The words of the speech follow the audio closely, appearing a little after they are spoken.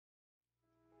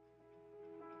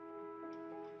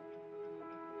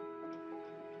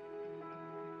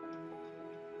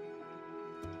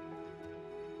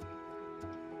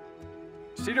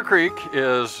Cedar Creek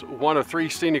is one of 3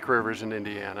 scenic rivers in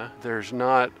Indiana. There's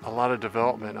not a lot of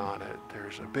development on it.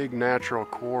 There's a big natural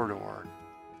corridor.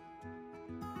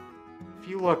 If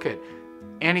you look at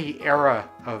any era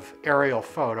of aerial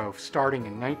photo starting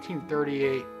in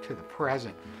 1938 to the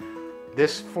present,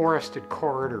 this forested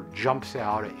corridor jumps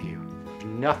out at you. There's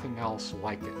nothing else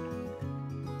like it.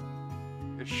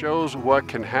 It shows what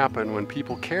can happen when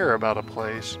people care about a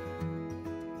place.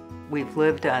 We've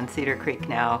lived on Cedar Creek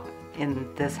now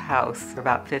in this house for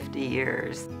about 50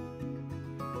 years.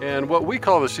 And what we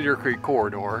call the Cedar Creek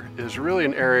Corridor is really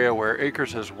an area where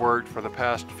Acres has worked for the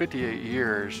past 58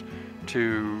 years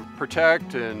to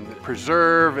protect and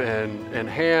preserve and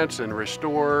enhance and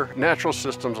restore natural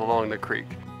systems along the creek.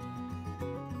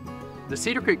 The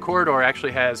Cedar Creek Corridor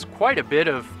actually has quite a bit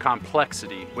of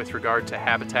complexity with regard to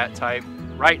habitat type.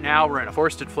 Right now we're in a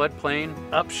forested floodplain.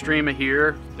 Upstream of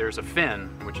here there's a fen,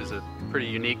 which is a pretty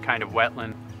unique kind of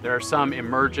wetland. There are some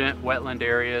emergent wetland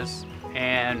areas,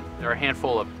 and there are a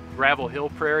handful of gravel hill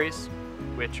prairies,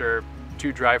 which are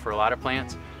too dry for a lot of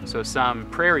plants. So some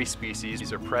prairie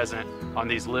species are present on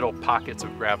these little pockets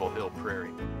of gravel hill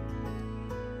prairie.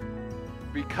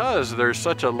 Because there's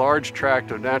such a large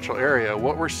tract of natural area,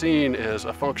 what we're seeing is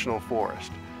a functional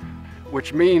forest,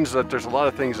 which means that there's a lot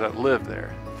of things that live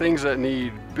there, things that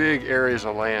need big areas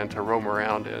of land to roam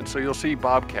around in. So you'll see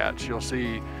bobcats, you'll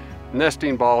see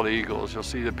nesting bald eagles, you'll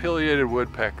see the pileated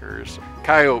woodpeckers,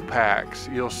 coyote packs,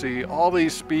 you'll see all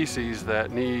these species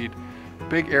that need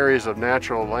big areas of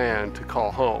natural land to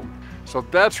call home. So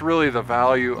that's really the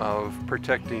value of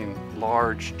protecting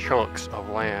large chunks of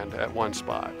land at one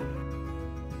spot.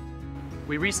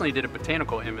 We recently did a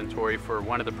botanical inventory for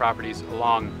one of the properties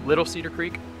along Little Cedar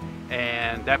Creek,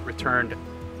 and that returned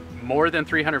more than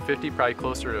 350, probably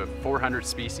closer to 400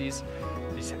 species.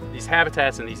 These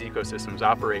habitats and these ecosystems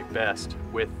operate best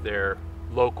with their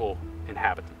local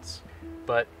inhabitants.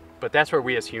 But that's where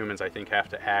we as humans, I think, have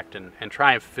to act and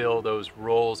try and fill those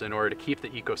roles in order to keep the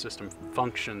ecosystem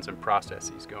functions and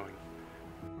processes going.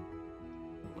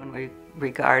 When we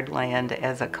regard land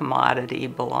as a commodity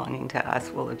belonging to us,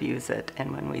 we'll abuse it.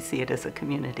 And when we see it as a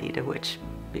community to which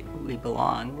we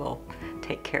belong, we'll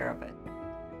take care of it.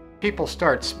 People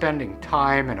start spending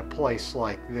time in a place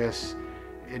like this,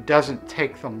 it doesn't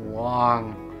take them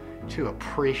long to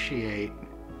appreciate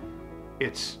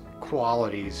its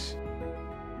qualities.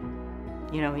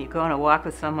 You know, you go on a walk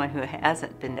with someone who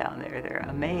hasn't been down there, they're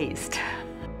amazed.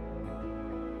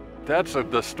 That's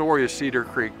the story of Cedar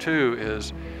Creek too,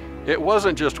 is it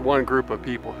wasn't just one group of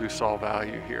people who saw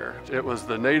value here. It was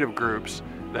the native groups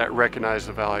that recognized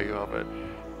the value of it.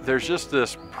 There's just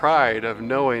this pride of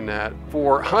knowing that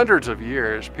for hundreds of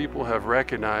years, people have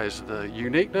recognized the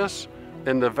uniqueness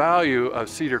and the value of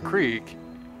Cedar Creek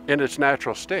in its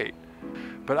natural state.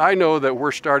 But I know that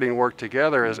we're starting work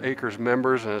together as Acres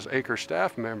members and as Acres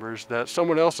staff members that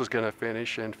someone else is going to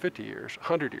finish in 50 years,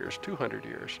 100 years, 200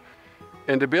 years.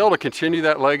 And to be able to continue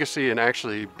that legacy and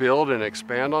actually build and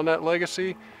expand on that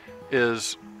legacy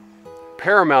is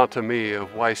paramount to me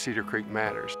of why Cedar Creek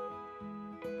matters.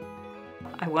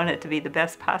 I want it to be the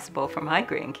best possible for my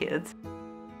grandkids.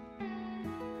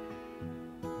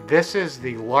 This is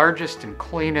the largest and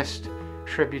cleanest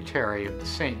tributary of the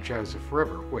St. Joseph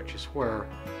River, which is where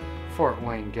Fort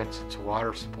Wayne gets its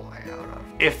water supply out of.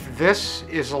 If this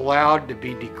is allowed to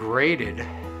be degraded,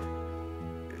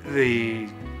 the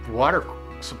water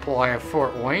supply of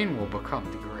Fort Wayne will become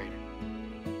degraded.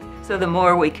 So the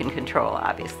more we can control,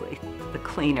 obviously, the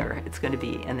cleaner it's going to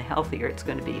be and the healthier it's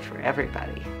going to be for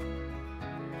everybody.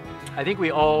 I think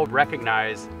we all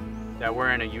recognize that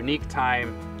we're in a unique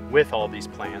time with all these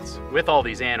plants, with all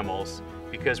these animals,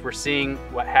 because we're seeing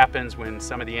what happens when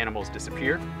some of the animals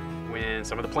disappear, when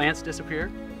some of the plants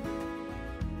disappear.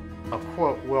 I'll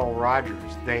quote Will Rogers,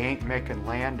 "They ain't making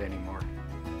land anymore,"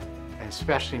 and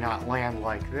especially not land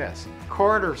like this.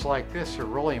 Corridors like this are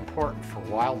really important for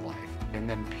wildlife. And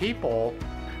then people,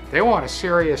 they want a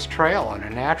serious trail in a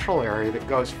natural area that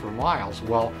goes for miles.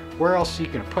 Well, where else are you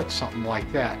going to put something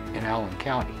like that in Allen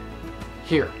County?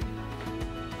 Here.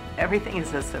 Everything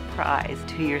is a surprise.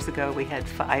 2 years ago we had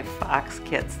 5 fox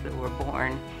kits that were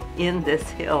born in this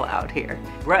hill out here,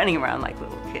 running around like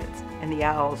little kids. And the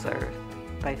owls are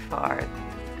by far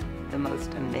the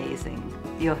most amazing.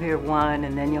 You'll hear one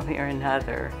and then you'll hear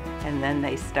another, and then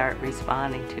they start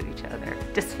responding to each other.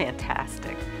 Just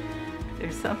fantastic.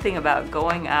 There's something about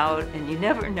going out and you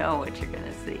never know what you're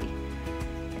gonna see.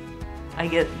 I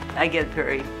get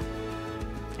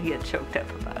choked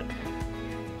up about it.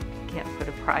 Can't put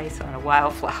a price on a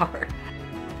wildflower.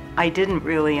 I didn't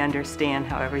really understand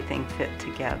how everything fit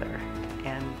together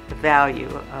and the value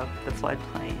of the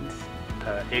floodplains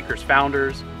Acres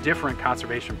founders, different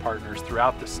conservation partners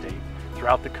throughout the state,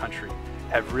 throughout the country,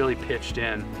 have really pitched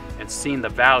in and seen the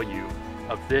value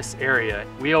of this area.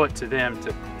 We owe it to them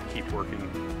to keep working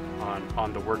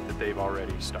on the work that they've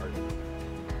already started.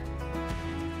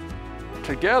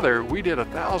 Together, we did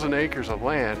 1,000 acres of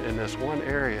land in this one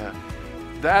area.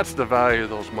 That's the value of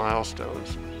those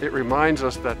milestones. It reminds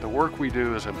us that the work we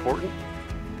do is important,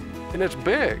 and it's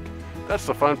big. That's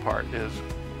the fun part, is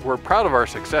we're proud of our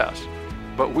success,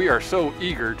 but we are so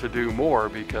eager to do more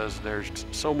because there's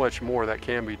so much more that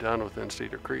can be done within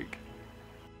Cedar Creek.